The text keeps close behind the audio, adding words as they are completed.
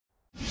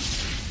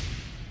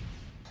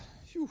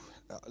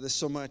There's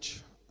so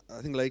much.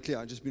 I think lately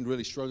I've just been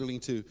really struggling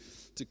to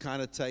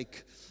kind of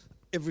take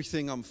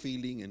everything I'm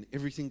feeling and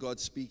everything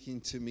God's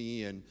speaking to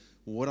me and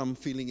what I'm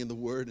feeling in the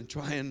Word and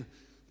try and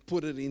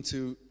put it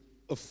into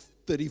a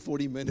 30,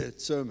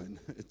 40-minute sermon.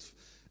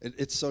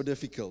 It's so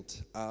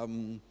difficult.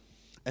 And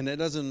that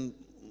doesn't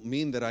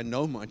mean that I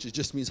know much. It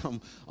just means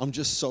I'm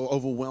just so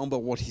overwhelmed by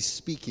what He's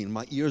speaking.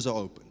 My ears are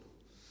open.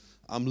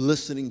 I'm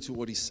listening to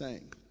what He's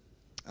saying.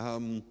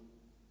 And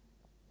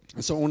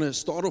so I want to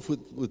start off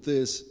with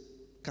this,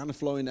 kind of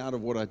flowing out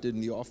of what I did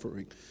in the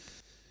offering,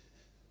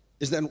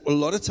 is that a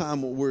lot of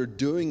time what we're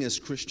doing as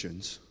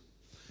Christians,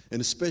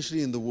 and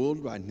especially in the world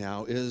right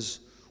now,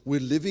 is we're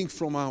living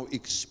from our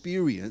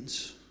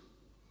experience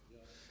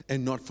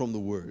and not from the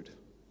Word.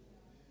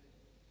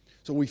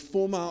 So we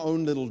form our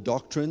own little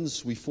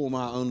doctrines, we form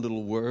our own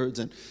little words,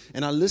 and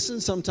I listen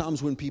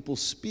sometimes when people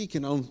speak,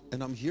 and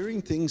I'm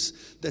hearing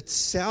things that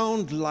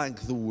sound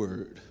like the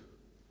Word,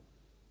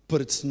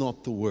 but it's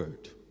not the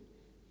Word.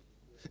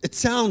 It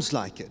sounds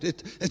like it.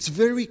 It's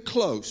very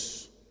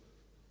close,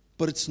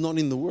 but it's not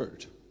in the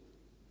Word.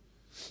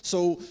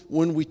 So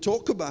when we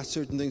talk about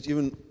certain things,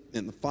 even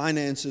in the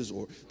finances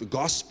or the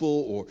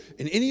gospel or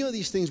in any of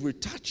these things we're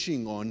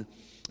touching on,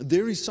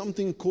 there is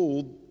something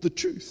called the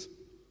truth.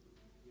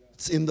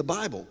 It's in the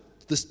Bible,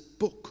 this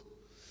book.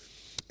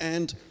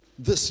 And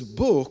this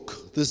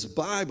book, this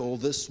Bible,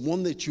 this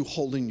one that you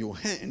hold in your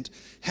hand,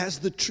 has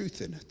the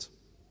truth in it.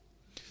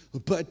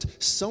 But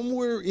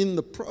somewhere in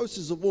the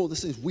process of all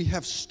this is we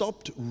have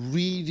stopped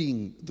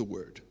reading the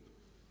Word.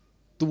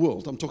 The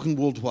world, I'm talking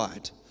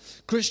worldwide.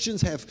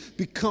 Christians have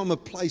become a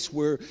place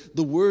where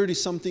the Word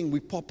is something we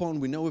pop on.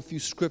 We know a few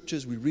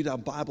scriptures. We read our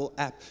Bible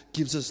app,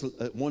 gives us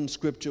one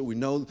scripture. We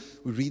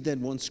read that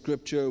one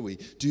scripture. We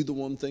do the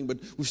one thing, but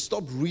we've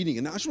stopped reading.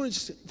 And I just want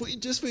to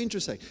just for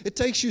interest sake, it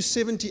takes you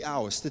 70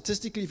 hours.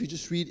 Statistically, if you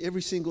just read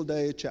every single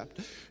day a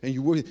chapter, and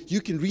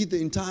you can read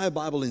the entire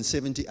Bible in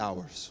 70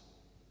 hours.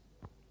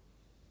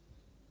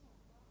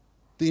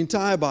 The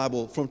entire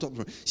Bible from top to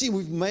bottom. See,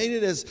 we've made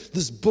it as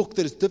this book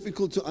that is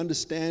difficult to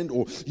understand,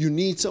 or you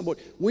need somebody.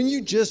 When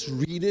you just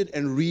read it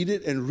and read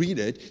it and read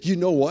it, you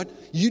know what?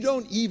 You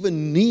don't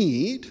even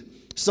need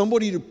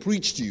somebody to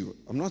preach to you.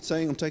 I'm not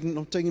saying I'm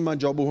not taking my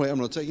job away. I'm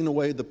not taking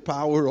away the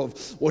power of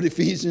what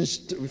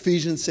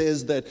Ephesians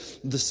says, that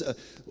this,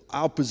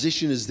 our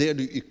position is there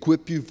to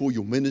equip you for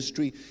your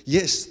ministry.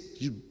 Yes,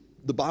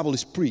 the Bible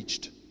is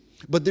preached.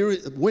 But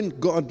when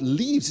God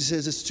leaves, He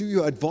says, it's to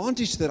your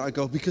advantage that I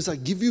go, because I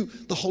give you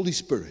the Holy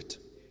Spirit.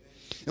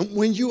 And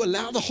when you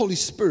allow the Holy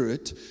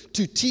Spirit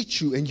to teach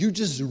you and you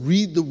just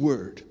read the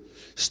Word,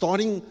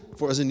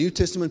 as a New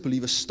Testament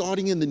believer,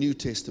 starting in the New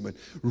Testament,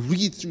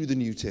 read through the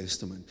New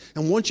Testament.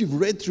 And once you've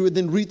read through it,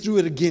 then read through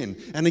it again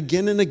and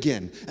again and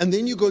again. And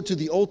then you go to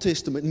the Old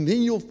Testament, and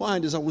then you'll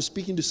find, as I was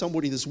speaking to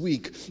somebody this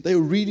week, they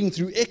were reading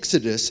through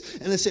Exodus,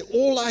 and they say,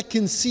 all I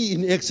can see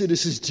in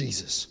Exodus is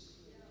Jesus.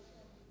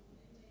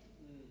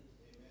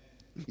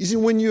 You see,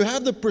 when you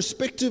have the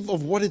perspective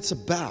of what it's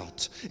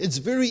about, it's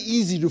very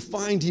easy to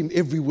find Him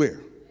everywhere.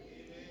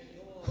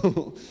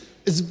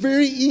 It's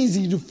very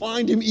easy to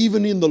find Him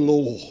even in the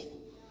law.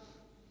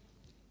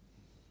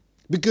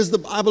 Because the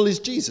Bible is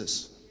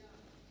Jesus.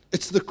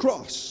 It's the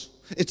cross.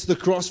 It's the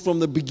cross from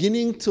the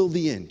beginning till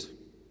the end.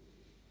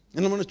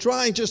 And I'm going to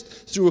try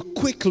just through a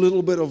quick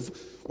little bit of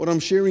what I'm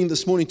sharing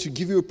this morning to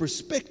give you a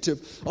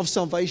perspective of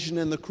salvation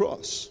and the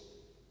cross.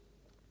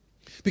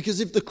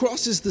 Because if the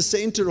cross is the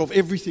center of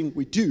everything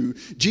we do,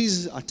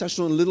 Jesus, I touched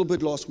on a little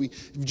bit last week,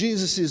 if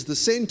Jesus is the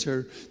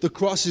center, the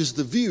cross is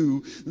the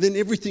view, then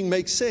everything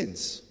makes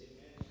sense.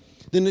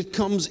 Then it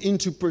comes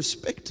into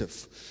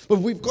perspective. But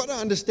we've got to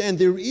understand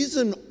there is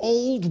an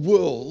old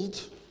world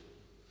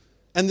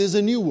and there's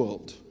a new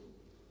world.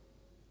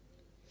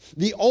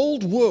 The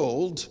old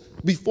world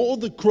before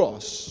the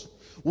cross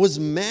was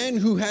man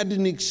who had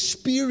an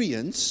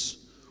experience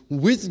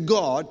with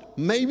God,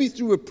 maybe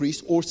through a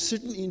priest or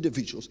certain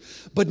individuals,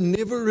 but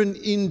never an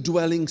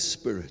indwelling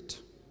spirit.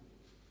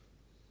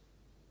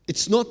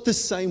 It's not the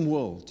same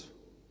world.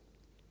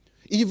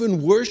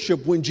 Even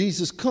worship, when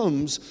Jesus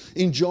comes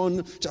in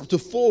John chapter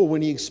 4,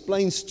 when He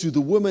explains to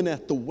the woman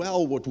at the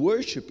well what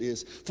worship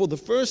is, for the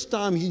first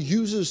time He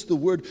uses the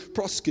word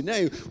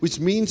proskuneo,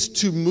 which means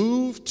to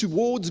move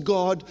towards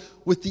God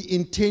with the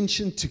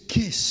intention to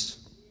kiss.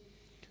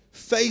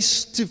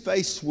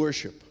 Face-to-face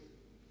worship.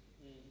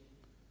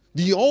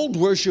 The old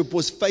worship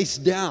was face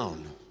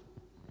down.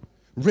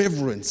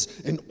 Reverence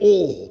and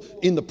awe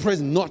in the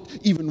presence, not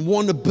even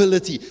one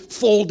ability.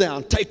 Fall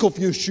down, take off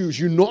your shoes.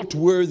 You're not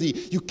worthy.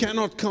 You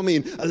cannot come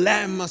in. A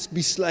lamb must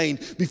be slain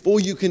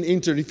before you can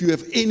enter. If you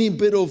have any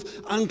bit of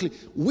unclean,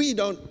 we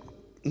don't.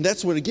 And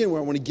that's what, again,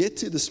 where I want to get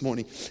to this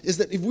morning, is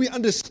that if we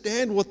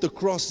understand what the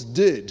cross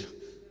did,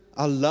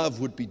 our love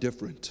would be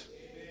different.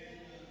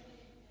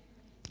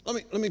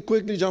 Let me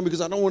quickly jump, because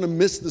I don't want to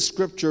miss the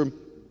scripture.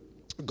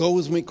 Go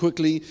with me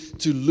quickly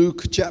to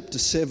Luke chapter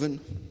 7.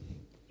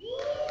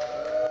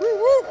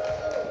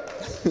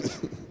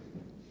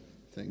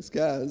 Thanks,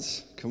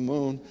 guys. Come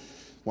on.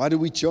 Why do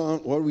we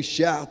chant? Why do we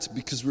shout?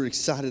 Because we're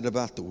excited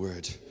about the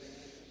Word.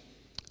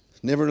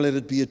 Never let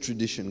it be a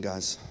tradition,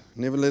 guys.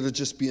 Never let it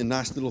just be a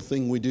nice little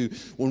thing we do.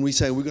 When we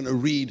say we're going to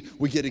read,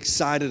 we get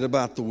excited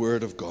about the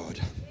Word of God.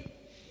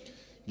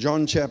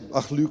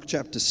 Luke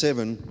chapter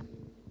 7.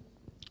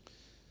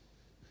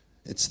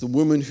 It's the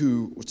woman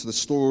it's the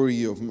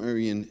story of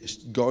Mary and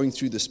going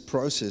through this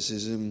process.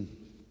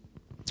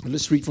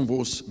 Let's read from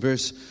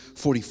verse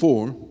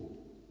 44.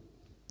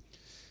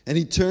 And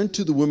he turned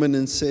to the woman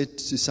and said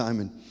to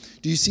Simon,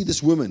 "Do you see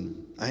this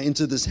woman? I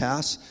entered this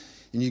house,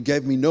 and you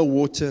gave me no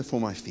water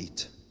for my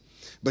feet.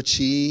 But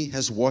she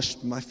has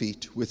washed my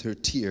feet with her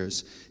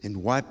tears and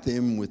wiped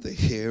them with the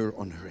hair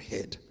on her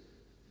head."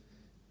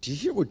 Do you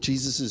hear what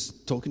Jesus is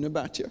talking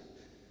about here?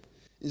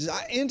 He says,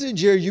 I entered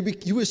here,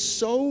 you were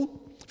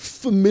so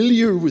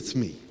familiar with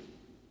me.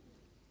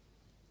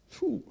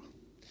 Whew.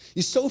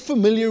 You're so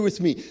familiar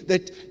with me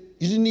that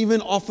you didn't even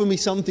offer me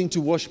something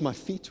to wash my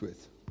feet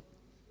with.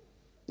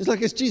 It's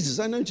like, it's Jesus.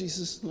 I know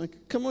Jesus.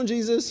 Like, come on,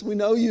 Jesus, we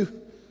know you.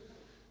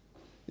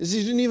 He says,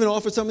 you didn't even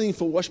offer something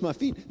for wash my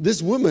feet.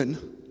 This woman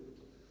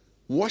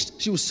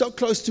she was so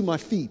close to my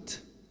feet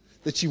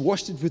that she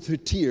washed it with her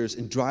tears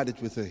and dried it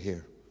with her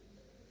hair.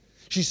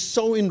 She's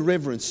so in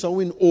reverence, so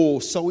in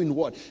awe, so in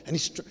what?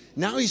 And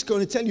now he's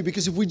going to tell you,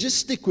 because if we just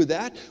stick with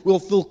that, we'll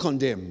feel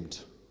condemned.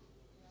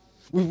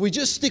 If we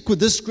just stick with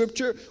this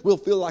scripture, we'll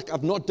feel like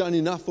I've not done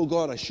enough for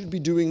God. I should be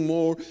doing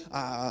more.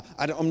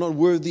 I'm not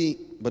worthy.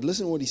 But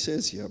listen to what he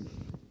says here.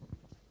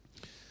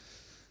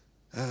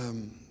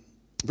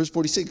 Verse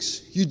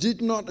 46, you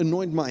did not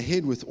anoint my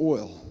head with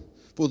oil,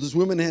 for this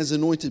woman has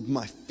anointed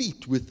my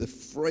feet with the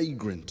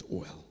fragrant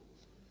oil.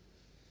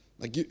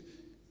 Like you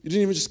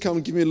didn't even just come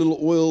and give me a little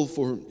oil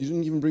you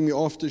didn't even bring me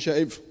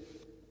aftershave,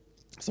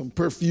 some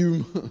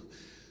perfume.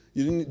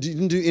 You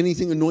didn't do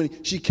anything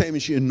anointing. She came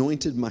and she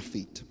anointed my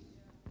feet.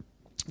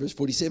 Verse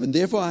 47,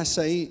 therefore I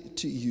say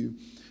to you,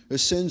 her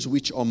sins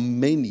which are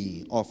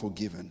many are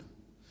forgiven.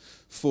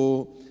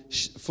 For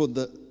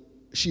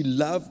she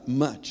loved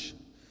much,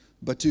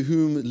 but to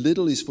whom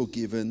little is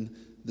forgiven,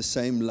 the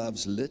same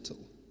loves little.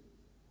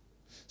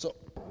 So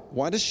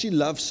why does she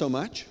love so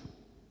much?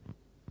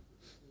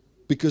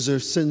 Because her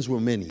sins were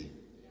many. And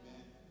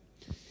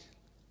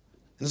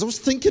as I was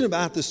thinking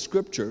about this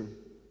scripture,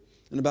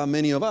 and about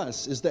many of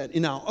us, is that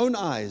in our own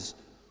eyes,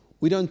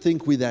 we don't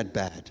think we're that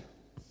bad.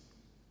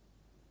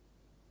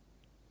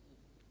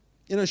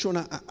 You know, Sean,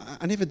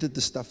 I never did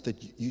the stuff that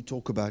you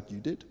talk about you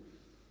did.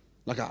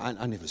 Like,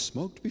 I never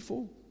smoked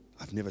before.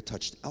 I've never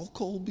touched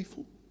alcohol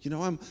before. You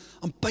know, I'm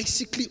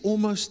basically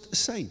almost a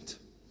saint.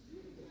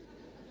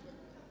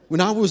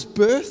 When I was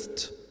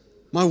birthed,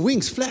 my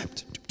wings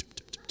flapped.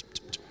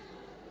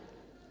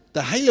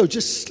 The halo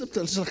just slipped.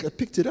 It's like I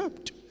picked it up.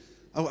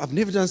 I've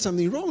never done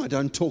something wrong. I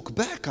don't talk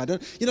back.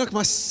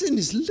 My sin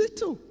is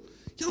little.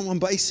 I'm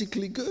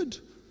basically good.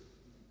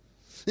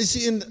 You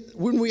see,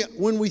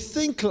 when we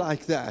think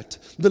like that,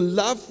 the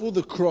love for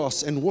the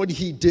cross and what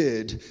he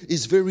did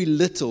is very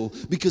little,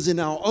 because in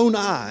our own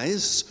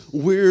eyes,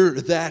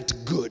 we're that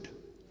good.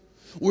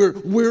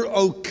 We're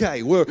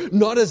okay. We're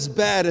not as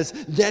bad as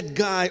that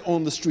guy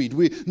on the street.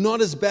 We're not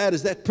as bad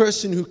as that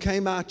person who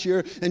came out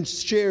here and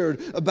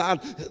shared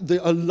about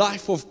a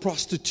life of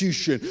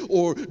prostitution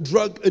or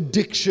drug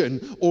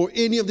addiction or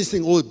any of these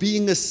things, or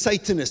being a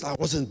Satanist. I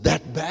wasn't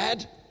that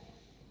bad.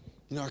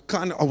 You know,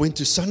 I went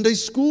to Sunday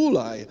school.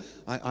 I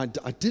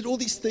did all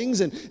these things,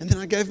 and then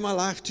I gave my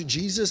life to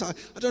Jesus. I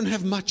don't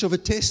have much of a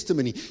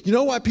testimony. You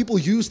know why people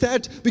use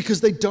that?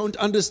 Because they don't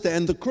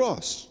understand the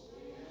cross.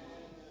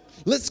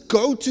 Let's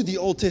go to the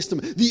Old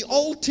Testament. The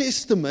Old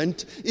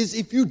Testament is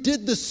if you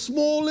did the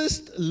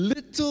smallest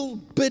little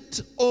bit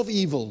of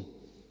evil,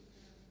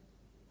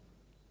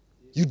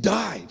 you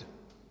died.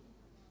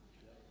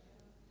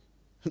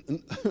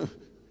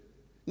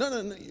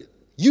 No.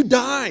 You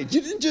died.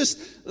 You didn't just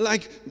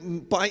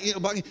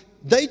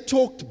they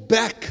talked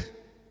back.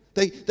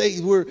 They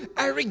were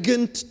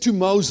arrogant to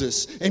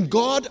Moses, and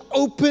God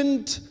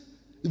opened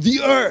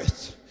the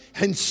earth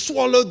and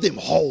swallowed them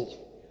whole.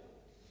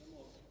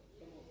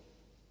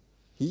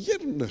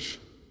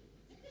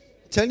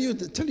 Tell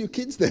your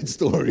kids that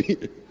story.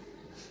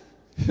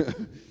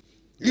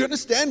 You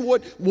understand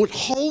what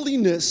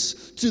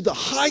holiness to the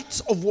heights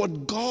of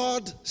what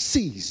God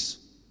sees,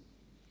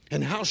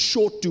 and how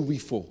short do we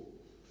fall?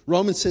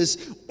 Romans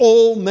says,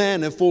 all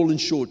men have fallen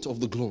short of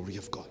the glory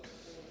of God.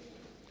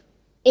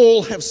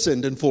 All have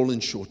sinned and fallen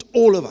short.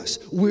 All of us.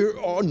 We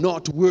are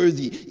not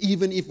worthy.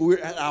 Even if we're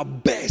at our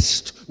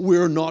best,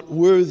 we're not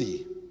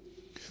worthy.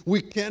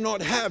 We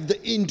cannot have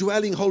the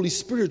indwelling Holy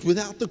Spirit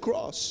without the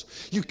cross.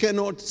 You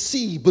cannot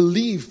see,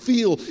 believe,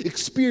 feel,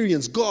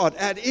 experience God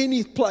at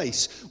any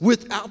place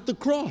without the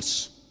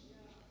cross.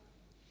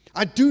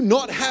 I do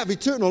not have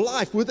eternal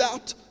life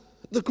without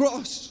the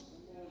cross.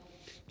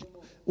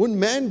 When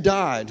man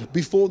died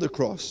before the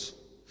cross,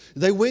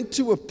 they went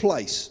to a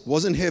place,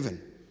 wasn't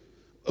heaven,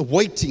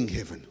 awaiting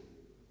heaven.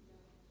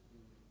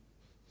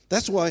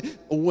 That's why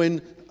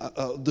when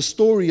the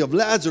story of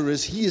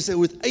Lazarus, he is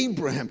with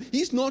Abraham.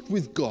 He's not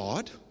with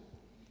God,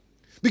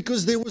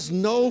 Because there was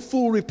no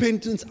full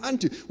repentance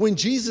unto. When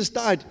Jesus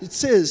died, it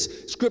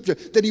says, Scripture,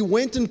 that He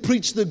went and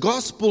preached the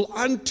gospel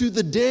unto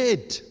the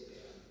dead.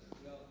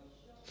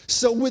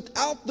 So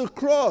without the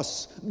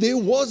cross, there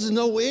was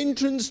no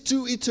entrance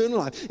to eternal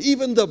life.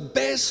 Even the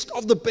best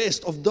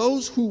of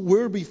those who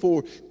were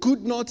before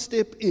could not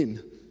step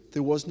in.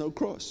 There was no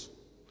cross.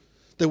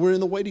 They were in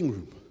the waiting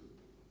room.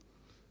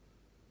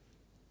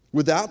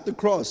 Without the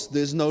cross,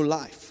 there's no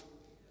life.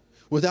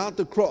 Without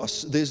the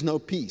cross, there's no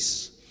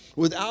peace.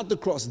 Without the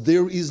cross,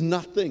 there is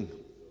nothing.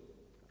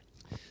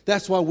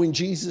 That's why when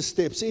Jesus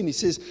steps in, He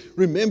says,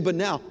 remember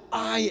now,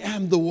 I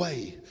am the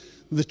way,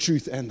 the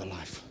truth, and the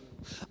life.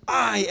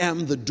 I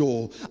am the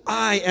door.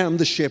 I am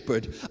the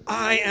shepherd.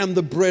 I am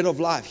the bread of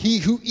life. He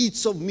who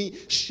eats of me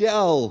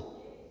shall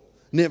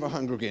never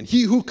hunger again.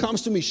 He who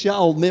comes to me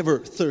shall never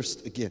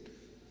thirst again.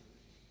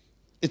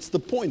 It's the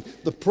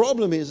point. The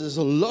problem is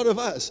a lot of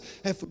us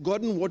have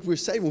forgotten what we're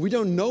saved. We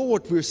don't know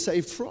what we're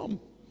saved from.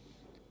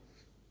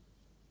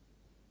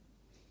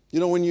 You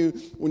know, when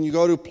you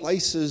go to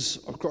places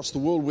across the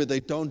world where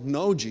they don't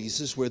know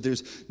Jesus, where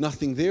there's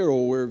nothing there,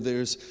 or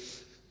where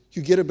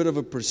you get a bit of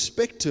a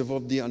perspective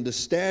of the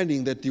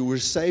understanding that you were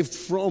saved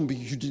from, but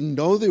you didn't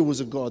know there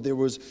was a God.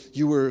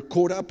 You were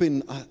caught up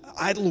in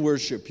idol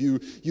worship. You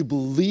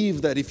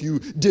believe that if you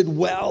did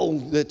well,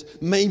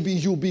 that maybe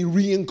you'll be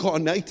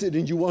reincarnated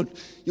and you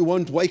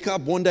won't wake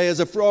up one day as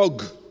a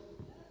frog.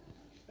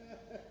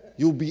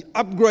 You'll be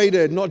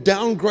upgraded, not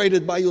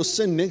downgraded by your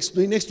sin. Next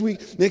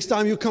week, next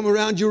time you come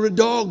around, you're a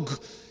dog.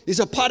 It's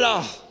a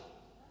pada.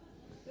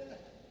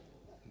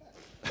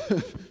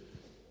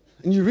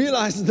 And you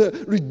realize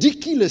the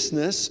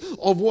ridiculousness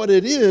of what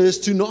it is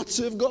to not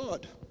serve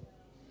God.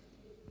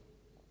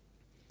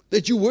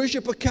 That you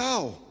worship a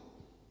cow.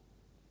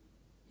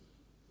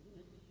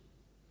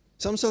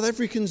 Some South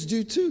Africans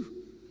do too.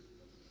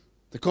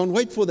 They can't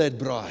wait for that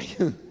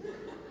braai.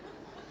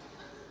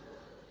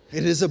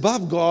 It is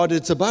above God,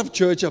 it's above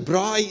church. A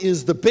braai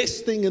is the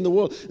best thing in the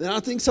world. And I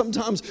think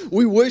sometimes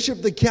we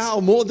worship the cow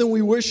more than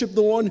we worship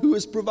the one who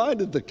has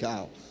provided the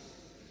cow.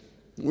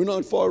 We're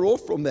not far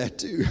off from that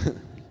too.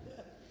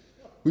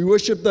 We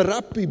worship the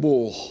rugby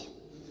ball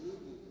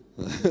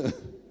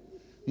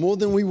more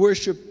than we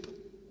worship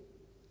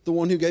the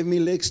one who gave me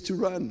legs to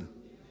run.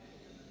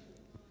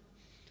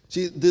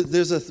 See,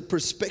 there's a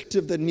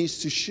perspective that needs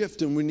to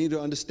shift, and we need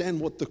to understand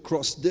what the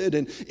cross did.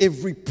 And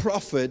every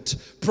prophet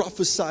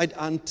prophesied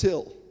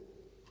until.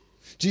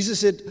 Jesus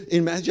said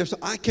in Matthew,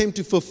 I came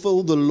to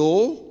fulfill the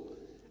law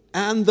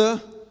and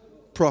the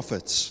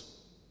prophets.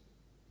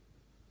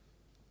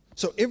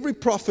 So every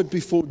prophet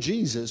before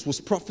Jesus was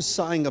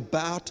prophesying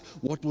about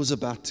what was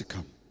about to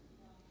come.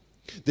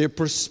 Their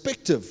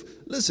perspective,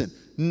 listen,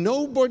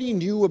 nobody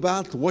knew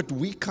about what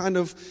we kind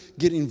of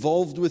get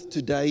involved with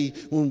today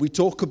when we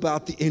talk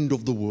about the end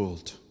of the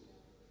world.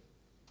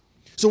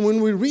 So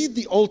when we read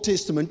the Old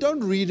Testament,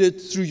 don't read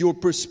it through your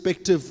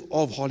perspective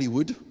of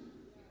Hollywood.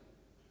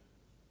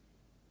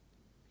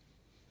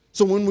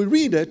 So when we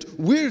read it,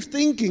 we're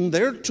thinking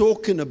they're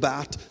talking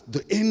about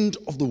the end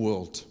of the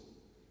world.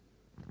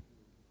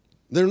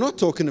 They're not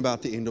talking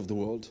about the end of the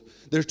world.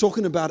 They're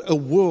talking about a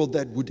world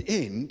that would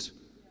end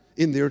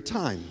in their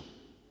time.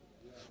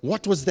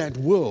 What was that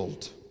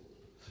world?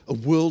 A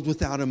world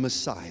without a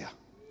Messiah.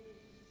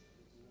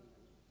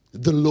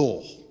 The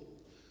law,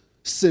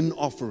 sin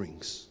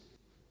offerings,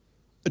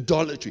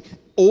 idolatry,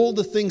 all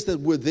the things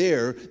that were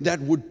there that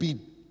would be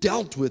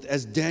dealt with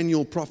as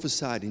Daniel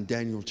prophesied in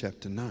Daniel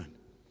chapter 9.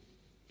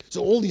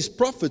 So all these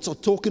prophets are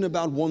talking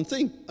about one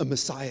thing. A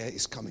Messiah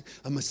is coming.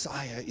 A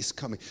Messiah is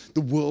coming.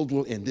 The world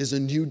will end. There's a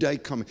new day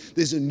coming.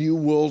 There's a new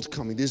world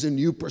coming. There's a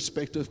new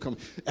perspective coming.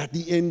 At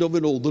the end of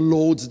it all, the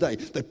Lord's day,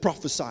 they're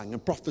prophesying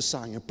and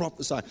prophesying and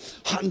prophesying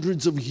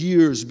hundreds of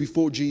years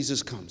before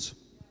Jesus comes.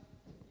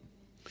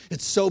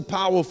 It's so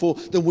powerful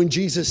that when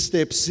Jesus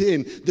steps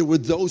in, there were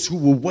those who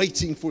were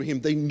waiting for him.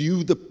 They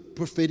knew the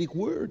prophetic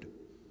word.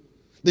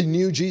 They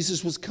knew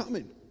Jesus was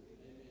coming.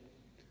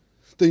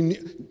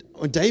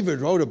 David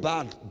wrote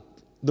about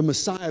the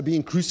Messiah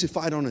being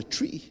crucified on a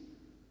tree,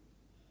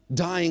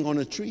 dying on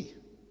a tree.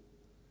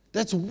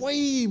 That's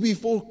way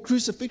before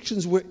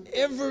crucifixions were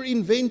ever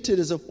invented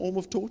as a form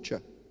of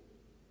torture.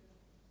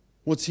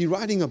 What's he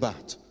writing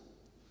about?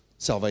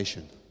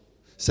 Salvation,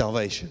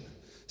 salvation,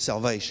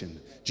 salvation.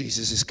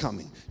 Jesus is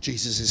coming,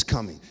 Jesus is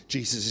coming,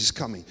 Jesus is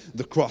coming.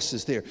 The cross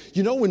is there.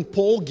 You know, when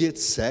Paul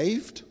gets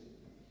saved,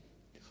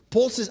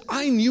 Paul says,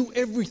 I knew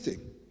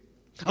everything.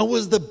 I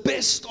was the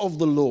best of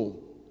the law.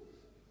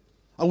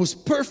 I was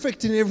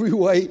perfect in every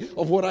way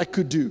of what I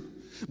could do.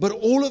 But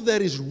all of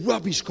that is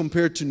rubbish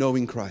compared to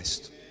knowing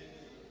Christ.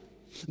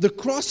 The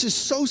cross is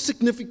so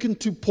significant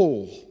to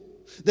Paul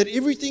that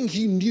everything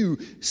he knew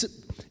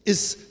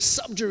is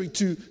subject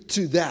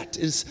to that,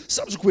 is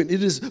subsequent.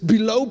 It is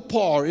below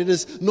par. It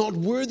is not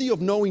worthy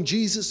of knowing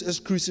Jesus as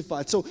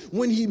crucified. So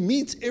when he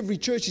meets every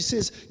church, he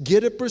says,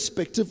 get a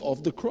perspective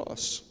of the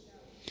cross.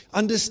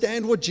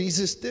 Understand what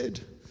Jesus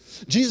did.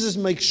 Jesus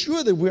makes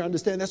sure that we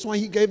understand. That's why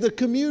he gave the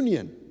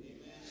communion.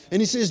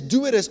 And he says,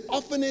 do it as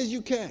often as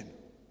you can.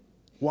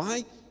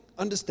 Why?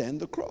 understand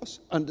the cross,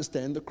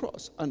 understand the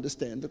cross,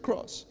 understand the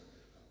cross.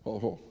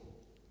 Oh.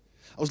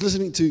 I was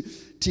listening to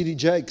T.D.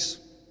 Jakes.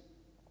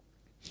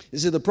 He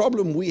said the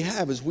problem we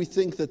have is we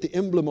think that the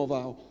emblem of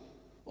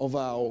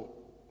our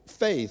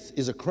faith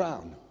is a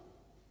crown.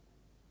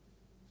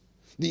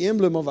 The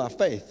emblem of our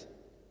faith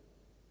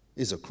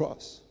is a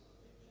cross.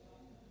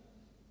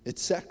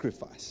 It's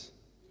sacrifice.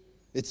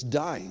 It's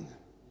dying.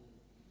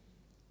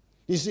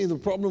 You see, the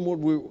problem what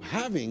we're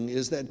having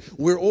is that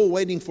we're all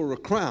waiting for a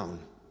crown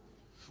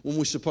when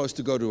we're supposed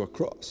to go to a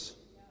cross.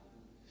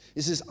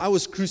 He says, I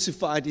was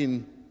crucified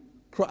in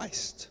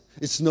Christ.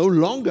 It's no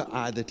longer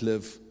I that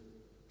live,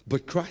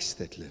 but Christ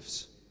that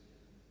lives.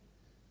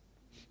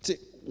 See,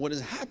 what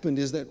has happened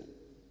is that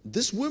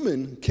this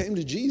woman came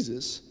to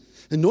Jesus,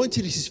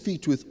 anointed his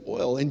feet with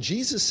oil, and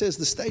Jesus says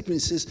the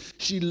statement, he says,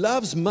 she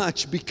loves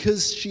much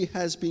because she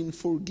has been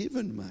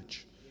forgiven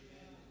much.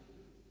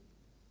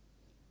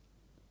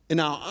 In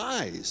our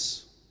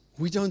eyes,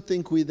 we don't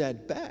think we're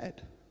that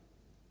bad.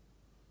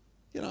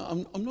 You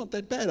know, I'm not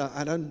that bad.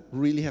 I don't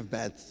really have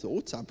bad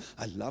thoughts.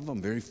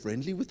 I'm very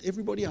friendly with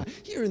everybody.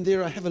 Here and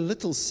there, I have a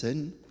little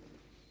sin.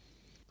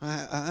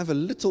 I have a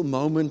little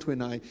moment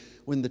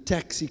when the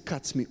taxi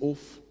cuts me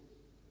off,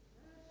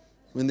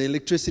 when the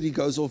electricity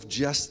goes off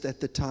just at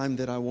the time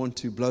that I want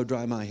to blow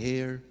dry my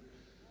hair.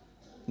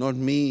 Not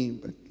me,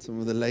 but some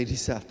of the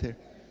ladies out there.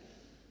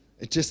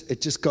 It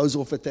just goes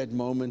off at that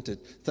moment.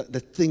 The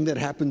thing that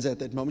happens at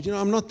that moment. You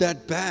know, I'm not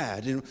that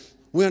bad. You know,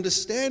 we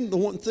understand the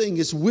one thing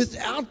is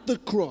without the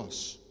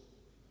cross,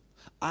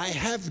 I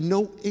have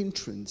no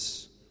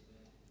entrance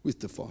with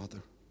the Father.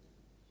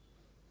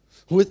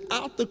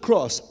 Without the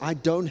cross, I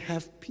don't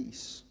have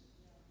peace.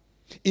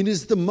 It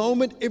is the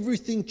moment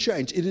everything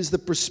changed. It is the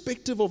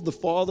perspective of the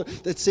Father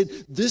that said,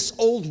 this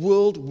old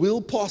world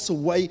will pass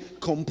away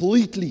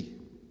completely.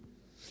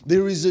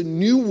 There is a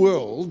new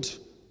world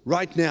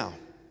right now.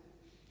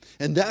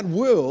 And that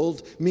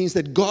world means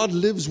that God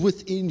lives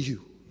within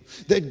you.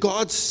 That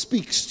God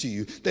speaks to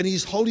you, that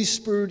His Holy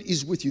Spirit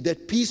is with you,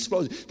 that peace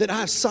flows, that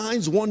our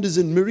signs, wonders,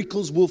 and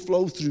miracles will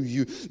flow through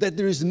you, that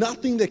there is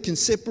nothing that can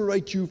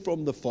separate you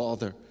from the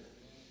Father.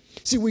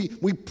 See, we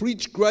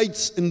preach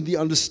grace in the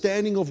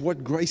understanding of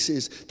what grace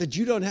is, that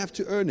you don't have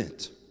to earn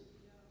it.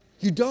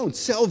 You don't.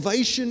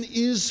 Salvation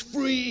is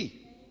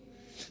free.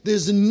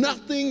 There's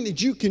nothing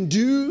that you can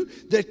do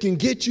that can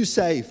get you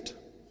saved.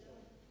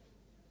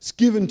 It's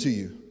given to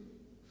you.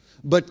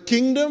 But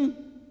kingdom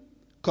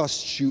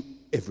costs you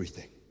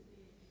everything.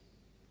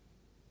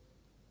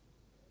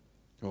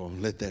 Oh,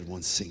 let that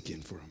one sink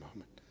in for a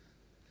moment.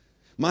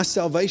 My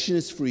salvation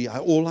is free.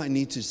 All I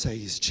need to say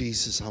is,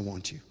 Jesus, I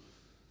want you.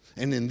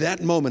 And in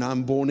that moment,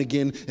 I'm born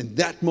again. In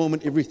that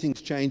moment,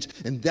 everything's changed.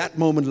 In that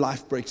moment,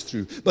 life breaks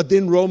through. But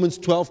then Romans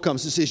 12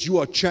 comes. It says, you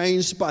are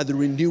changed by the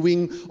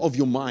renewing of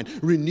your mind.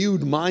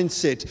 Renewed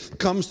mindset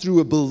comes through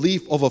a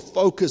belief of a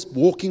focus,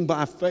 walking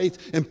by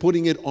faith and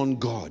putting it on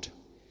God.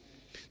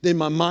 Then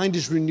my mind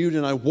is renewed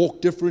and I walk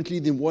differently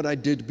than what I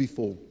did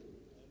before.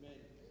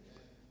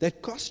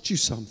 That costs you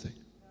something.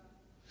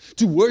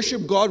 To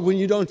worship God when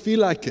you don't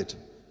feel like it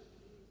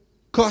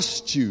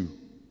costs you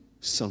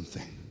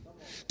something.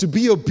 To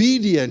be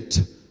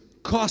obedient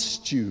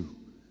costs you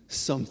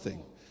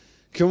something.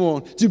 Come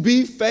on. To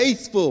be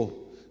faithful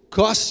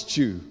costs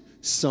you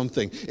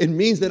something. It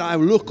means that I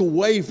look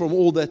away from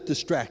all that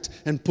distracts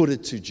and put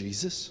it to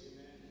Jesus.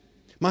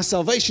 My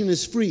salvation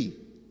is free.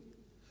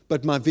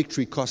 But my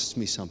victory costs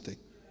me something.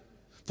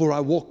 For I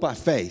walk by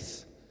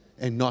faith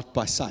and not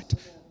by sight.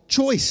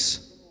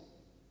 Choice.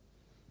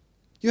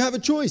 You have a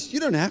choice. You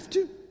don't have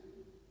to.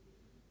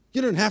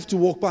 You don't have to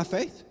walk by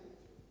faith.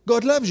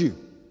 God loves you.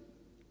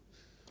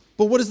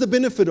 But what is the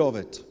benefit of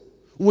it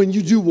when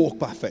you do walk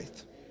by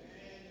faith?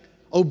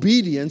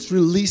 Obedience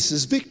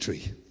releases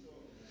victory.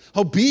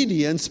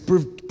 Obedience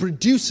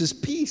produces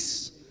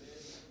peace.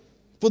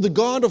 For the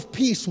God of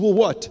peace will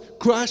what?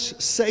 Crush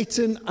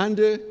Satan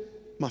under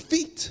my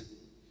feet.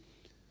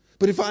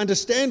 But if I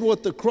understand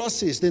what the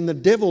cross is, then the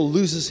devil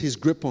loses his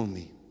grip on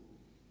me.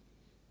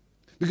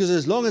 Because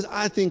as long as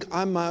I think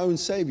I'm my own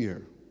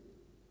savior,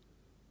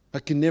 I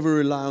can never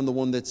rely on the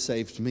one that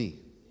saved me.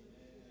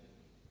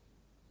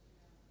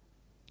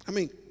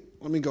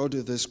 Let me go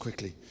to this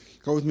quickly.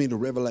 Go with me to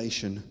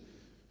Revelation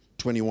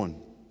 21.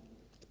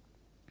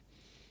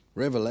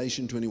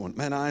 Revelation 21.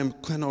 Man, I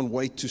cannot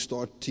wait to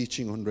start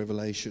teaching on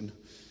Revelation.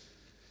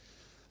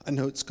 I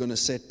know it's going to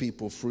set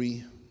people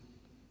free.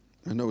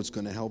 I know it's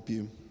going to help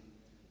you.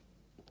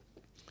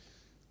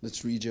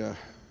 Let's read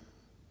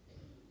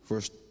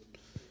verse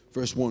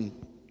 1. It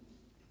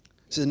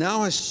says,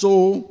 now I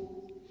saw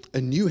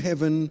a new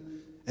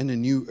heaven and a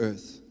new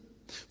earth.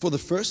 For the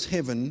first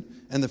heaven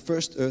and the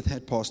first earth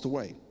had passed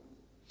away.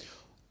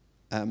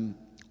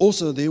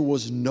 Also there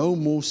was no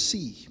more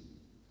sea.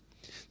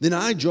 Then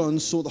I, John,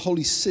 saw the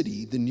holy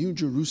city, the new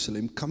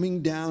Jerusalem,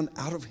 coming down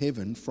out of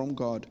heaven from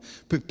God,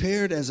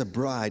 prepared as a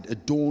bride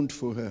adorned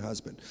for her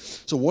husband.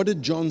 So what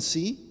did John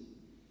see?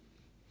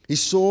 He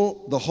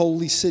saw the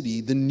holy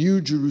city, the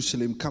new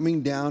Jerusalem,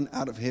 coming down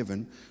out of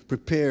heaven,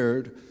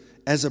 prepared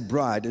as a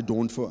bride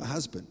adorned for a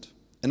husband.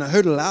 And I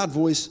heard a loud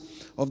voice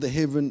of the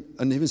heaven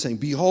saying,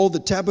 behold, the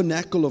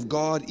tabernacle of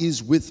God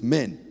is with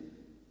men.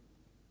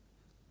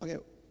 Okay,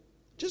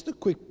 just a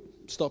quick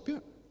stop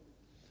here.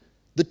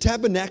 The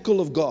tabernacle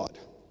of God.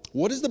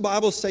 What does the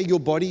Bible say your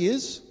body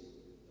is?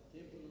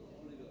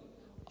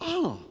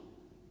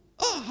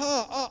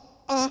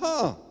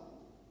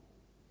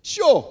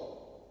 Sure.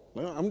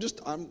 Well,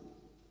 I'm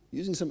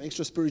using some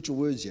extra spiritual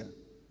words here.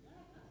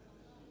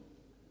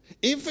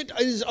 If it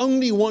is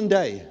only one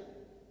day,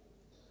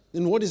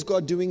 then what is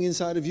God doing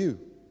inside of you?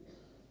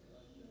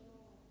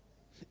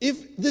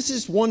 If this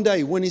is one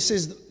day when He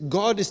says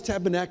God is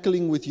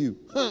tabernacling with you,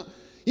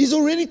 He's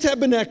already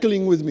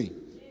tabernacling with me.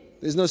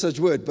 There's no such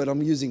word, but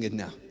I'm using it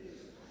now.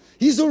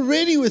 He's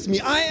already with me.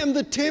 I am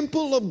the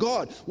temple of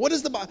God. What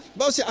does the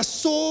Bible say? I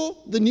saw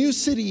the new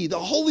city, the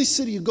holy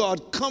city of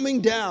God,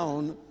 coming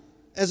down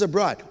as a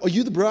bride. Are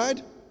you the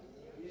bride?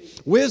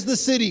 Where's the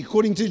city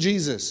according to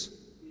Jesus?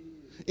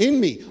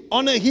 In me,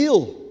 on a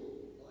hill.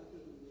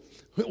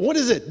 What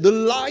is it? The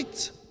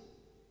light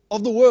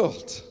of the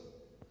world.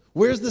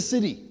 Where's the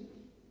city?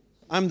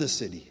 I'm the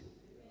city.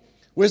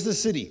 Where's the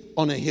city?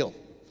 On a hill.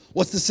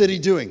 What's the city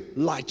doing?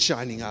 Light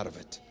shining out of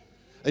it.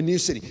 A new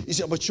city. You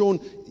say, but Sean,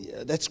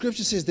 that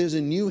scripture says there's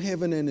a new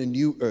heaven and a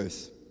new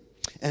earth,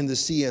 and the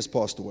sea has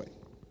passed away.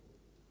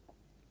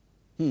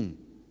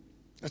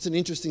 That's an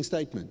interesting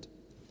statement.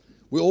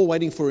 We're all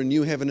waiting for a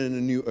new heaven and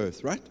a new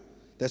earth, right?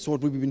 That's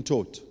what we've been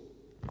taught.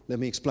 Let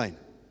me explain.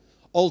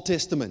 Old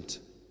Testament.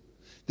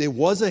 There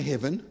was a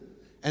heaven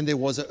and there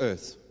was an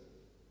earth.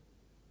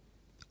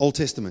 Old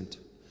Testament.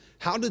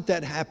 How did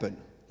that happen?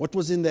 What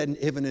was in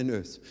that heaven and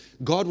earth?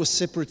 God was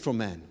separate from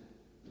man.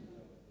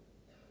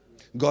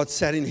 God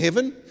sat in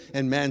heaven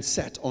and man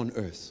sat on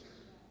earth.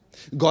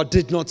 God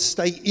did not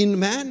stay in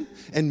man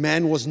and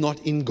man was not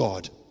in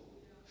God.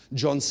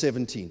 John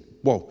 17.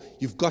 Whoa,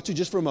 you've got to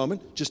just for a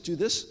moment, just do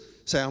this.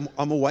 Say,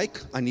 I'm awake.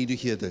 I need to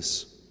hear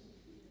this.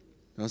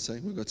 I'll say,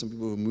 we've got some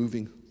people who are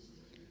moving.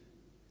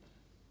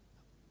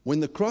 When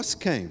the cross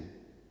came,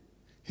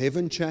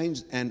 heaven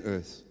changed and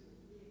earth.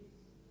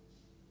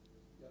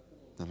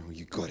 No,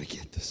 you got to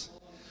get this.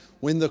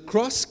 When the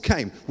cross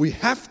came, we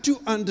have to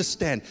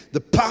understand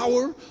the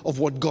power of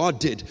what God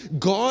did.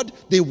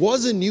 There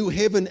was a new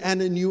heaven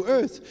and a new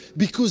earth.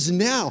 Because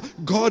now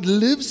God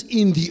lives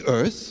in the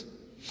earth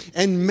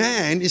and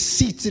man is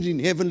seated in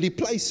heavenly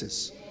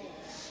places.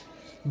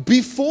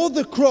 Before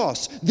the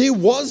cross, there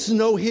was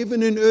no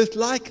heaven and earth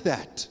like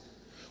that.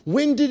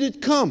 When did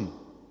it come?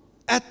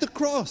 At the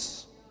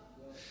cross.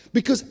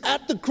 Because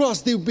at the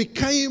cross, there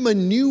became a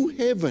new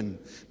heaven.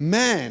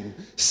 Man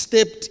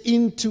stepped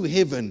into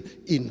heaven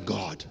in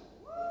God.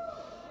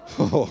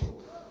 Oh.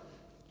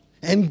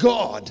 And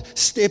God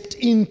stepped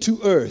into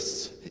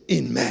earth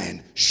in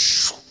man.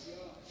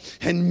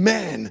 And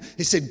man,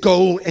 He said,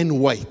 go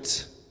and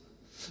wait.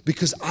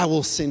 Because I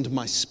will send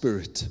my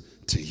Spirit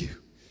to you.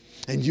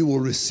 And you will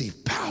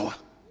receive power.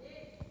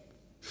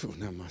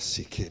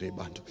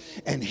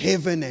 And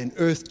heaven and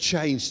earth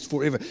changed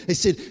forever. He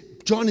said,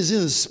 John is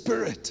in the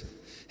Spirit.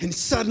 And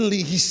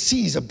suddenly he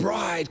sees a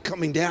bride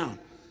coming down.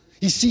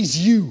 He sees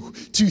you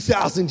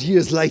 2,000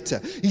 years later.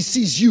 He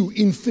sees you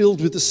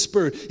infilled with the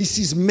Spirit. He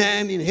sees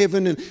man in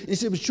heaven. And he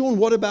said, but Sean,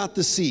 what about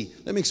the sea?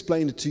 Let me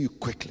explain it to you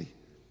quickly.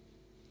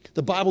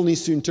 The Bible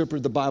needs to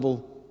interpret the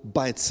Bible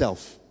by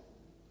itself.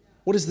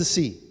 What is the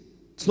sea?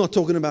 It's not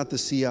talking about the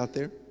sea out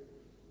there.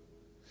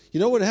 You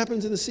know what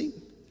happens in the sea?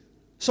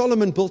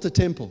 Solomon built a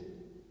temple.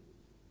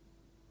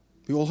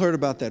 We all heard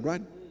about that,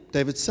 right?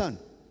 David's son.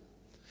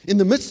 In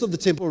the midst of the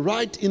temple,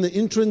 right in the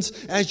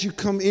entrance, as you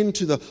come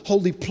into the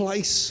holy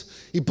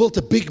place, he built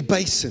a big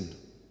basin.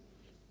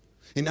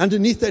 And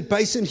underneath that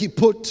basin, he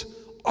put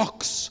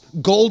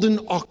golden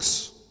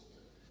ox,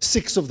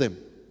 6 of them.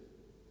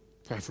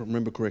 If I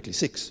remember correctly,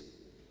 6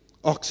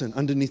 oxen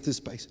underneath this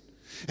basin.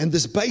 And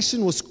this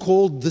basin was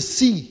called the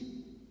sea.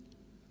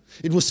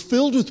 It was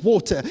filled with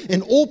water,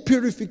 and all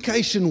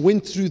purification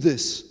went through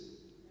this.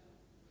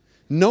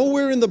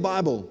 Nowhere in the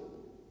Bible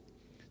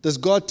does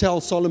God tell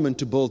Solomon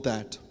to build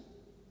that.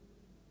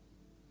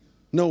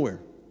 Nowhere.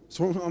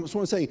 So what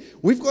I'm saying,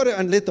 we've got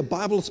to let the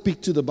Bible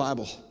speak to the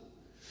Bible.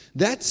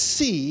 That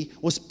sea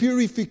was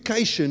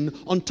purification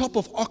on top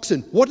of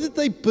oxen. What did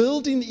they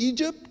build in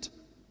Egypt?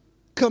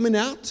 Coming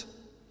out?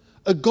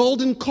 A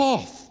golden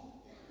calf.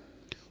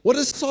 What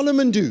does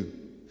Solomon do?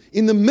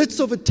 In the midst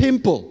of a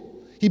temple,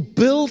 he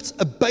builds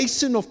a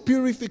basin of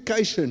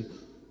purification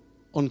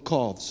on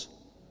calves.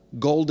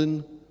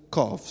 Golden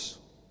calves.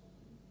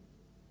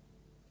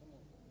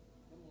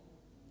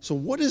 So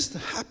what has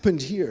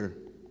happened here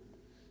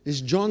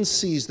is John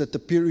sees that the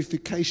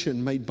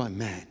purification made by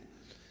man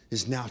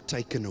is now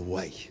taken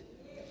away.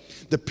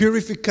 The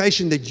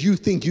purification that you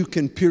think you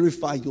can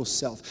purify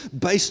yourself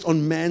based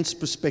on man's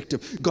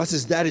perspective. God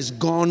says that is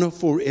gone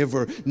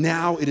forever.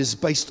 Now it is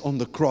based on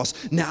the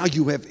cross. Now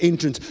you have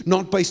entrance,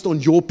 not based on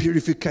your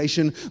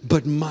purification,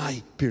 but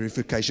my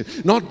purification.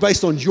 Not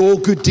based on your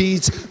good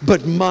deeds,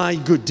 but my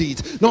good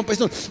deeds. Not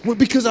based on,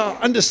 because our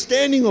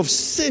understanding of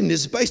sin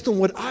is based on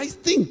what I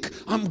think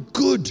I'm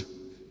good.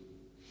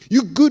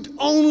 You're good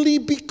only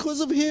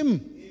because of Him.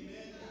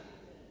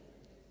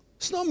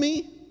 It's not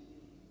me.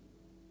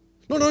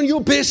 Not on your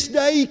best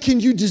day can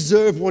you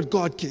deserve what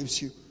God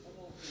gives you.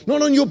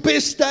 Not on your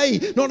best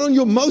day, not on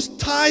your most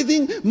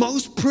tithing,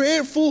 most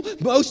prayerful,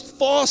 most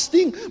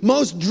fasting,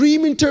 most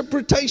dream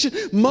interpretation,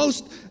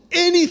 most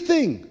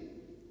anything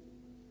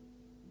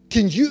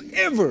can you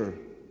ever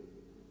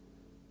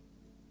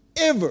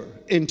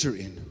enter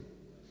in.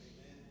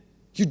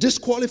 You're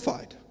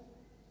disqualified.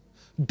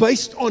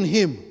 Based on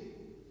Him,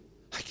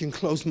 I can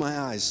close my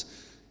eyes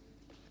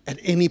at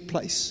any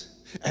place,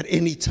 at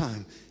any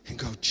time, and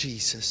go,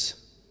 Jesus,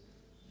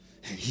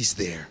 and He's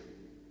there.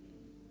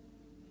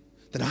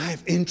 That I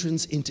have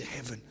entrance into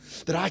heaven,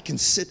 that I can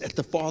sit at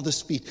the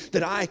Father's feet,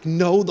 that I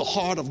know the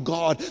heart of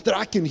God, that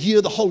I can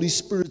hear the Holy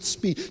Spirit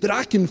speak, that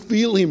I can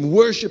feel Him,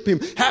 worship Him,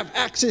 have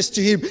access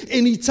to Him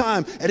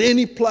anytime, at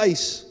any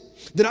place,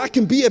 that I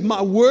can be at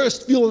my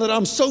worst, feel that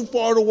I'm so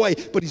far away,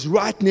 but He's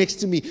right next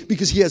to me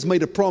because He has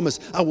made a promise.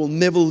 I will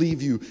never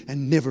leave you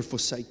and never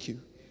forsake you.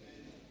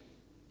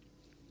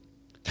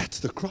 That's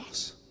the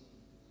cross.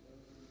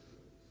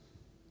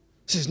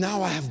 He says,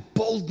 now I have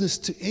boldness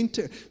to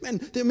enter.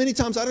 Man, there are many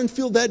times I don't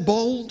feel that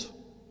bold.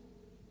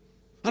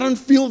 I don't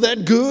feel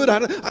that good. I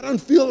don't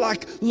feel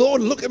like,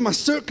 Lord, look at my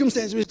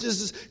circumstances.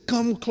 Just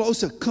come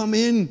closer, come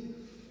in.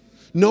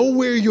 Know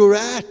where you're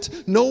at.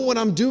 Know what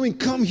I'm doing.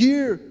 Come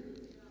here.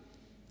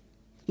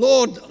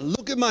 Lord,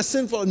 look at my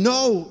sinful.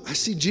 No, I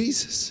see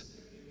Jesus.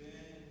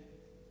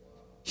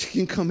 You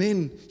can come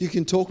in. You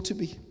can talk to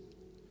me.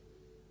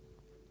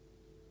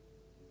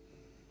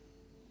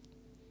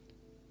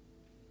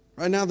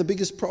 Right now, the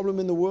biggest problem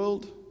in the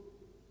world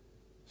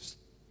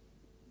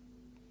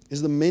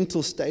is the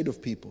mental state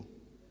of people.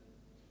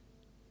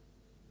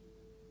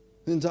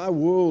 The entire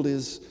world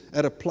is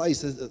at a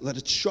place that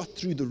it's shot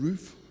through the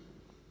roof.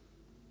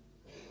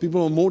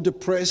 People are more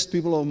depressed.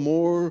 People are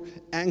more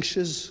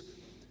anxious.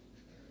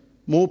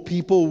 More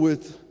people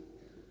with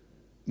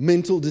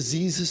mental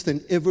diseases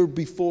than ever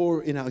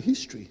before in our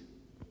history.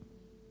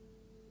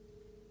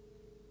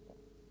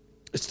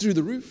 It's through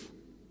the roof.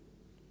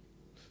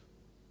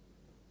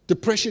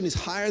 Depression is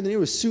higher than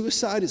ever.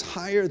 Suicide is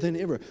higher than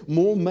ever.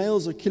 More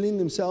males are killing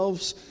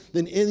themselves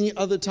than any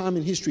other time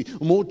in history.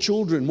 More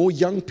children, more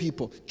young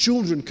people,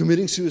 children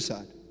committing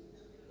suicide.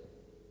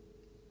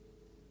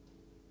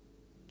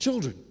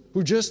 Children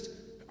who just,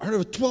 I heard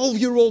of a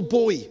 12-year-old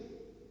boy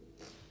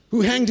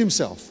who hanged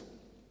himself.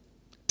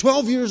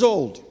 12 years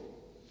old.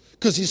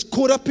 Because he's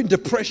caught up in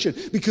depression,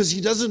 because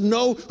he doesn't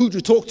know who to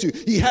talk to.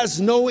 He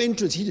has no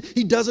entrance.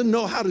 He doesn't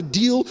know how to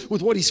deal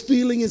with what he's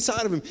feeling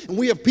inside of him. And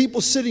we have people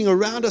sitting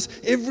around us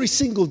every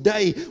single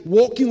day,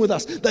 walking with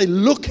us. They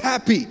look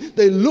happy.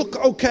 They look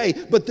okay,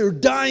 but they're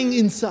dying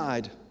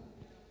inside.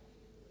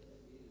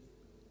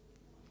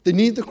 They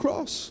need the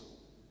cross.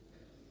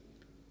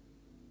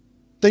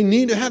 They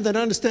need to have that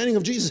understanding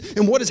of Jesus.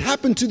 And what has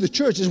happened to the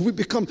church is we've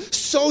become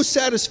so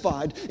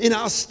satisfied in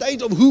our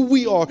state of who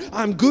we are.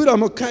 I'm good,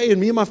 I'm okay, and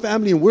me and my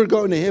family, and we're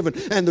going to heaven.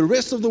 And the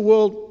rest of the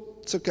world,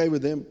 it's okay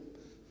with them.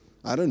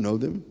 I don't know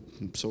them,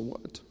 so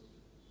what?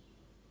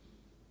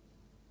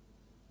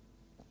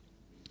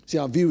 See,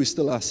 our view is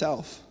still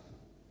ourselves.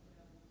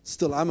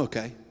 Still, I'm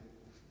okay.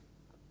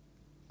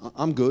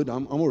 I'm good,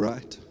 I'm all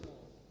right.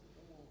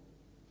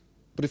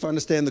 But if I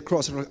understand the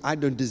cross, I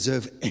don't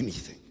deserve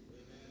anything.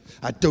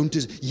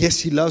 Yes,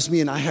 He loves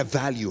me and I have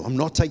value. I'm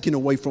not taking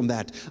away from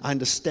that. I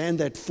understand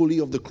that fully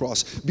of the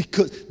cross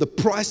because the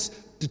price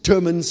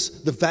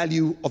determines the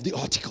value of the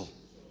article.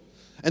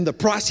 And the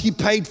price He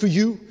paid for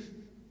you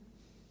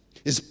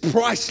is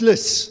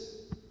priceless.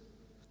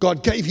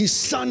 God gave His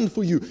Son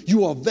for you.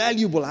 You are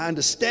valuable. I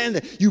understand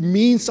that. You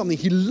mean something.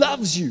 He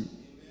loves you.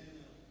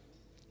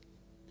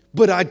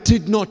 But I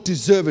did not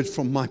deserve it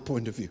from my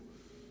point of view.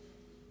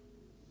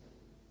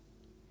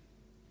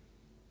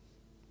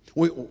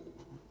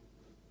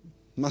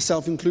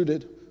 Myself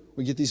included,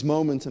 we get these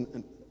moments,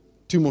 and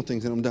two more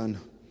things and I'm done,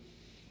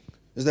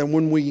 is that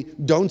when we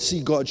don't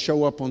see God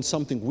show up on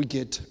something, we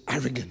get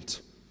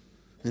arrogant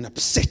and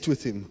upset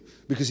with Him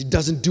because He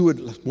doesn't do it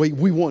the way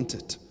we want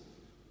it.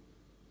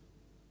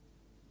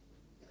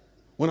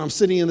 When I'm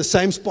sitting in the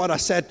same spot I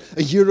sat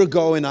a year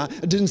ago and I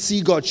didn't see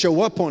God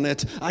show up on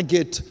it, I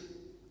get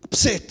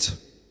upset.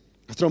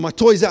 I throw my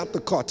toys out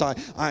the cot.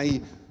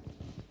 I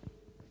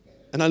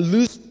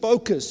lose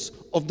focus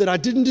of that I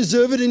didn't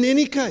deserve it in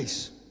any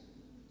case.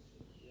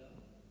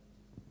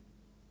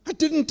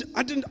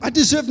 I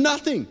deserve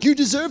nothing. You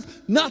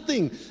deserve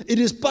nothing. It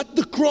is but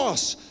the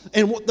cross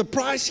and what the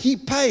price He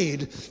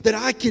paid that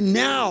I can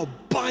now,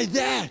 by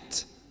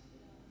that,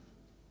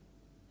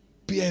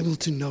 be able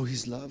to know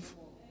His love.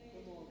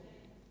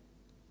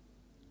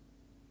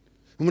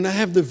 And when I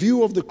have the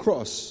view of the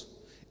cross,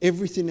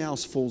 everything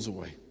else falls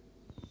away.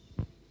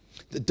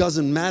 It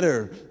doesn't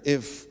matter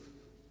if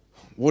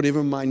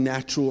whatever my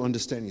natural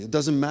understanding. It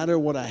doesn't matter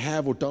what I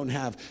have or don't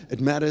have.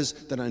 It matters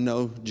that I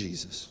know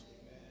Jesus.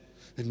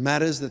 It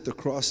matters that the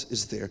cross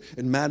is there.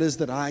 It matters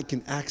that I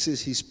can access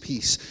His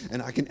peace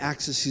and I can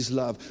access His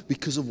love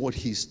because of what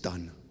He's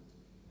done.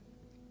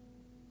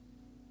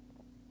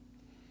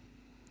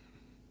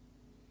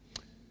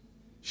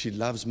 She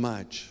loves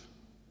much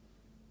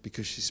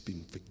because she's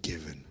been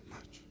forgiven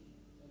much.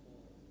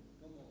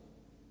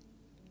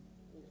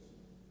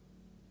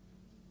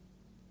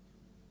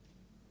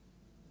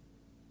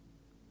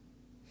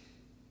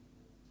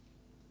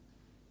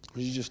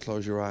 Would you just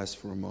close your eyes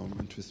for a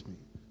moment with me?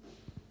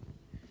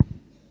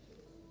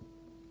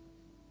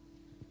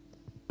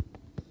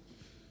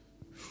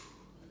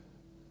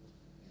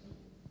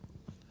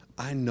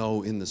 I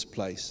know in this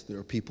place there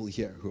are people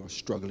here who are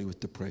struggling with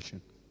depression.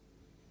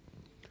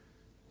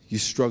 You're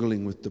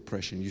struggling with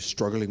depression. You're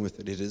struggling with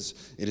it. It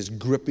is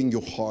gripping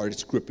your heart.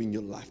 It's gripping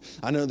your life.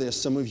 I know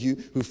there's some of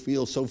you who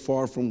feel so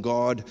far from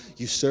God.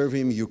 You serve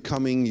Him. You're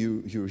coming.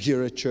 You're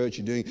here at church.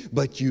 You're doing,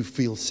 but you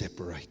feel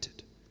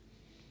separated.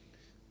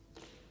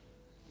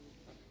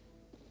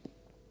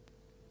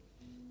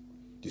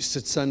 You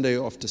sit Sunday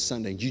after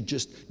Sunday. You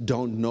just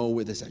don't know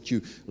where this at.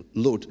 You,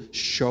 Lord,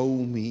 show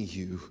me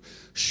you.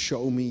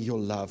 Show me your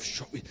love.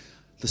 Show me.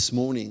 This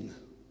morning,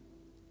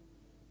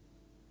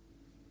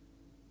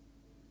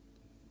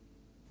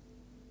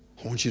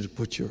 I want you to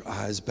put your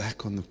eyes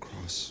back on the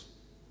cross.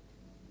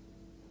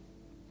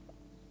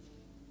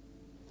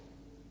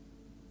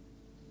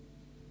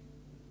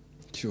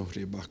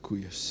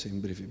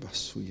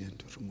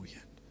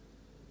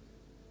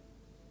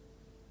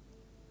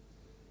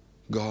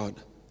 God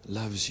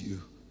loves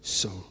you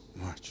so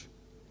much.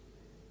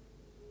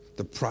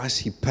 The price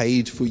He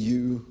paid for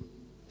you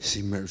is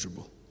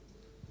immeasurable.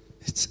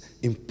 It's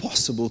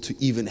impossible to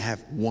even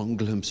have one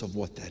glimpse of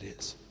what that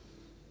is.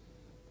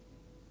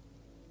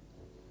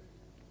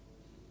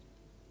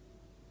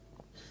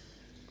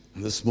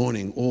 And this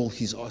morning, all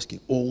He's asking,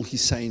 all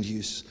He's saying to you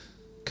is,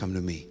 come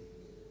to me.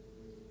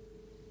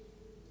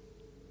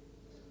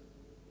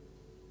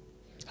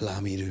 Allow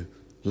me to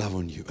love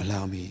on you.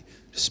 Allow me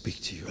to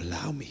speak to you.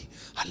 Allow me.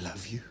 I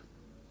love you.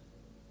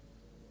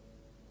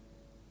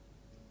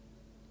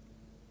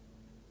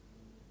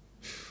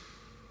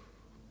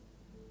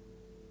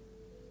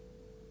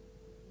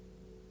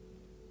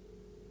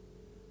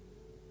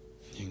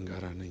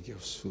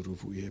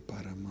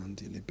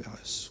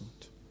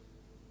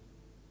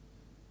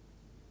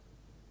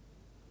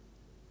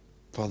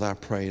 Father, I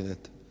pray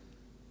that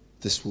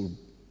this will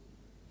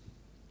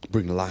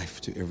bring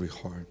life to every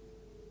heart.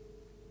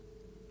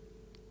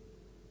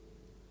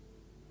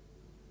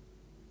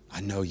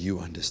 I know you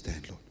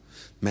understand, Lord.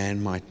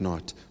 Man might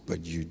not,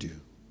 but you do.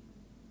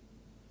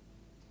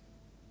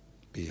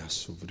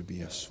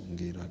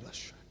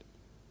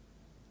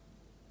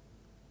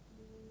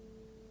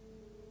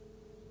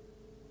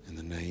 In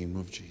the name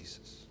of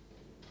Jesus.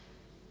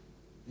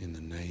 In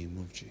the name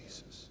of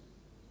Jesus.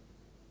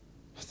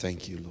 I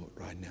thank you, Lord,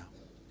 right now.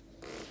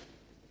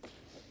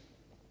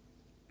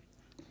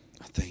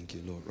 I thank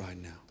you, Lord, right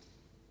now,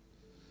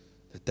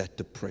 that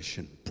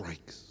depression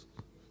breaks.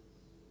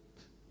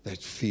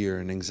 That fear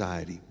and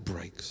anxiety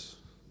breaks.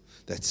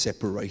 That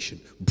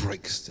separation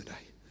breaks today.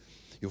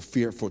 Your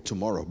fear for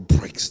tomorrow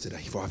breaks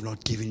today. For I've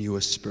not given you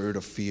a spirit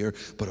of fear,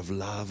 but of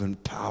love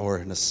and power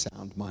and a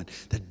sound mind.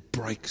 That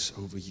breaks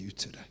over you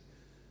today.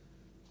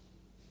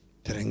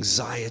 That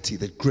anxiety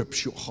that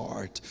grips your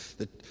heart,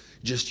 that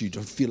just you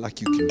don't feel like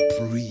you can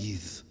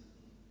breathe.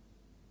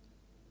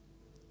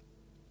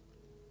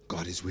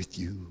 God is with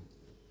you.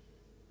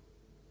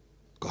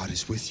 God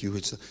is with you.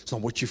 It's not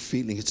what you're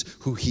feeling, it's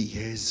who He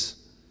is.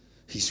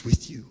 He's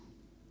with you.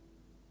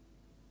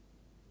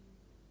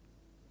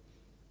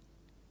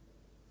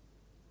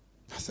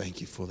 I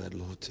thank you for that,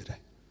 Lord, today.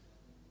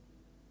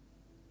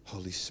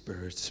 Holy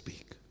Spirit,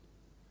 speak.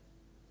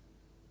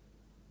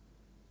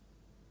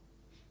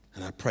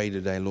 And I pray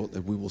today, Lord,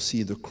 that we will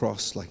see the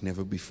cross like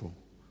never before.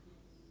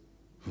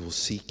 We will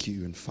seek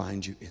you and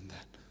find you in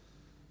that.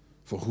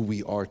 For who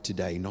we are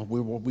today, not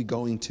what we're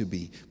going to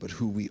be, but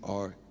who we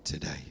are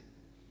today.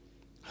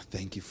 I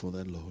thank you for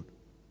that, Lord.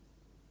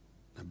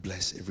 I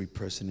bless every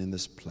person in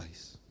this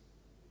place.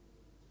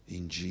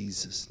 In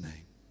Jesus'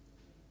 name.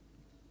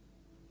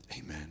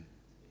 Amen.